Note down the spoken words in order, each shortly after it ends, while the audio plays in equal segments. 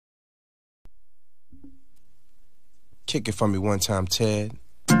Kick it for me one time, Ted.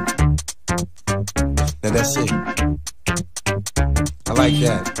 Now that's it. I like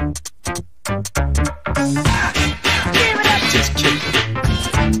that. Just kick it.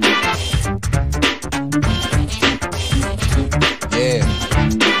 Yeah.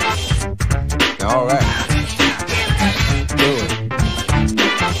 All right. Do it.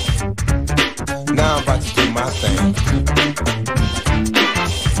 Now I'm about to do my thing.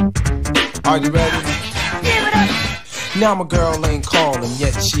 Are you ready? Now my girl ain't calling,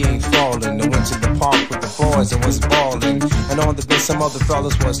 yet she ain't falling. I went to the park with the boys and was ballin'. And on the bench some other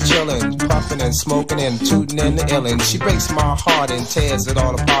fellas was chillin', puffin' and smoking and tootin' and illin'. She breaks my heart and tears it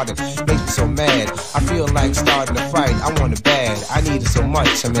all apart and makes me so mad. I feel like starting a fight, I want it bad. I need it so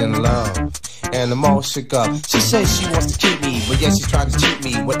much, I'm in love. And I'm all shook up. She says she wants to keep me, but yet she's trying to cheat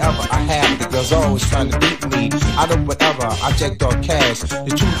me. Whatever I have, the girl's always trying to beat me. I do whatever, object or cash.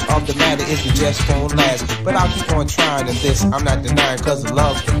 The truth of the matter is we just won't last. But I'll keep on trying, and this I'm not denying, cause I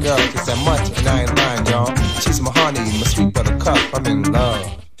love the girl just that much, and I ain't lying, y'all. She's my honey, my sweet buttercup, I'm in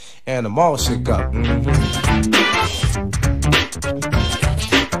love. And I'm all shook up.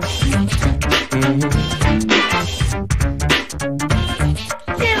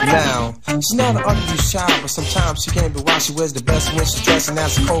 Now, she's not an ugly child, but sometimes she can't be why she wears the best when she's dressed and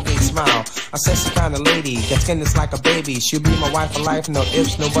has a Colgate smile. I said she kind of lady, that skin is like a baby. She'll be my wife for life, no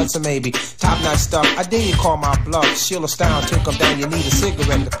ifs, no buts, or maybe. Top-notch stuff, I dare you call my bluff. She'll astound, till come down, you need a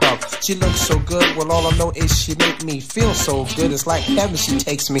cigarette to puff. She looks so good, well all I know is she make me feel so good. It's like heaven she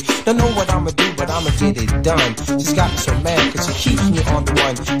takes me. Don't know what I'ma do, but I'ma get it done. She's got me so mad, cause she keeps me on the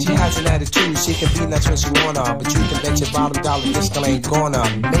run. She has an attitude, she can be nice when she wanna, but you can bet your bottom dollar this girl ain't gonna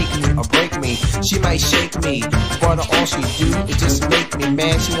make me or break me. She might shake me, but all she do is just make me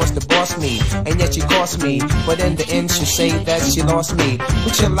mad. She wants to boss me, and yet she costs me. But in the end she'll say that she lost me.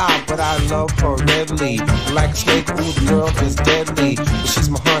 Which you lie, but I love her readily. Like a snake, ooh, the girl is deadly. But she's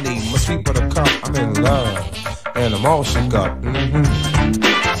my honey, my sweet buttercup, I'm in love. And I'm all shook up.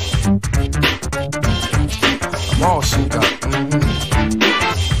 I'm all shook up.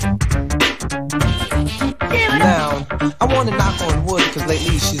 Now, I wanna knock on wood, cause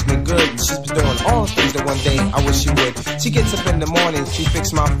lately she's been good. And she's been doing all the things that one day I wish she would. She gets up in the morning, she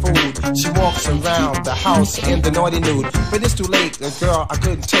fixes my food. She walks around the house in the naughty nude. But it's too late, the girl I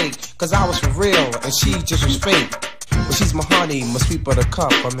couldn't take, cause I was for real and she just was fake. But she's my honey, my sweet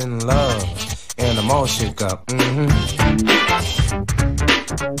buttercup, I'm in love. And I'm all shook up.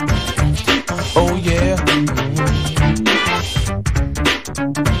 Oh yeah.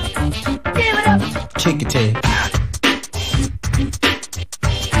 Kick it, Ted.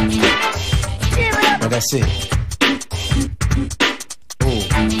 Well, that's it. Ooh,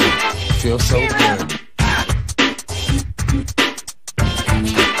 feels so good.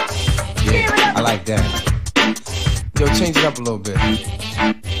 Yeah, I like that. Yo, change it up a little bit.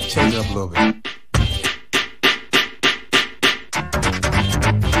 Change it up a little bit.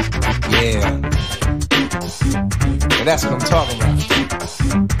 Yeah. And that's what I'm talking about.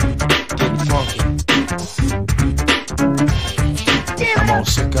 Getting funky. I'm all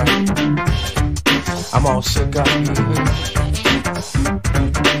shook up. I'm all shook up.